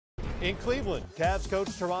In Cleveland, Cavs coach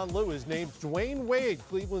Tyronn Lue is named Dwyane Wade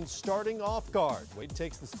Cleveland's starting off guard. Wade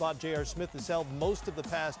takes the spot J.R. Smith has held most of the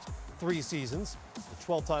past 3 seasons. The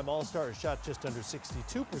 12-time All-Star has shot just under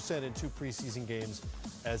 62% in 2 preseason games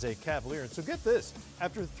as a Cavalier. And so get this,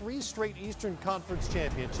 after 3 straight Eastern Conference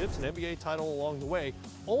championships, an NBA title along the way,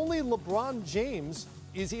 only LeBron James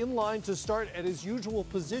is in line to start at his usual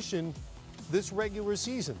position this regular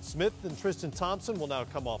season. Smith and Tristan Thompson will now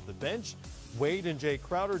come off the bench. Wade and Jay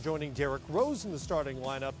Crowder joining Derrick Rose in the starting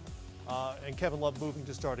lineup, and Kevin Love moving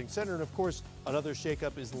to starting center. And of course, another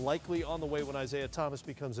shakeup is likely on the way when Isiah Thomas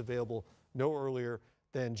becomes available no earlier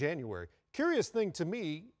than January. Curious thing to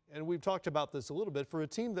me, and we've talked about this a little bit, for a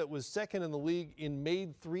team that was second in the league in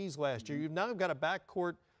made threes last year, you've now got a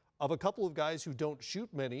backcourt of a couple of guys who don't shoot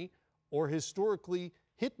many or historically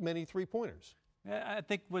hit many three-pointers. I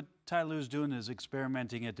think what Ty Lue's doing is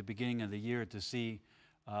experimenting at the beginning of the year to see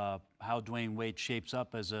how Dwyane Wade shapes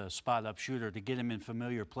up as a spot-up shooter, to get him in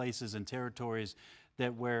familiar places and territories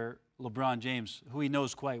that where LeBron James, who he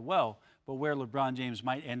knows quite well, but where LeBron James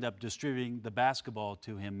might end up distributing the basketball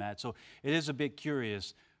to him, Matt. So it is a bit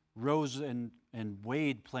curious. Rose and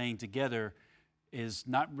Wade playing together is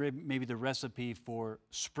not maybe the recipe for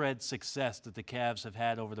spread success that the Cavs have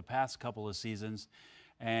had over the past couple of seasons.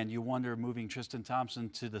 And you wonder, moving Tristan Thompson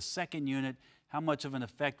to the second unit, how much of an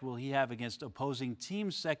effect will he have against opposing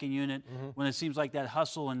team's second unit when it seems like that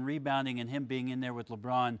hustle and rebounding and him being in there with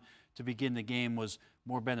LeBron to begin the game was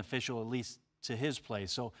more beneficial, at least to his play.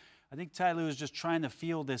 So I think Ty Lue is just trying to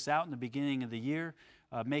feel this out in the beginning of the year,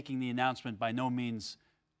 making the announcement by no means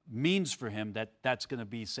for him that that's going to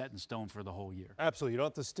be set in stone for the whole year. Absolutely. You don't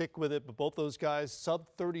have to stick with it, but both those guys, sub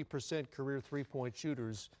 30% career three-point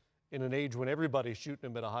shooters in an age when everybody's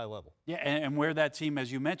shooting them at a high level. Yeah, and where that team, as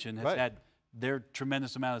you mentioned, has had their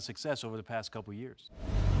tremendous amount of success over the past couple of years.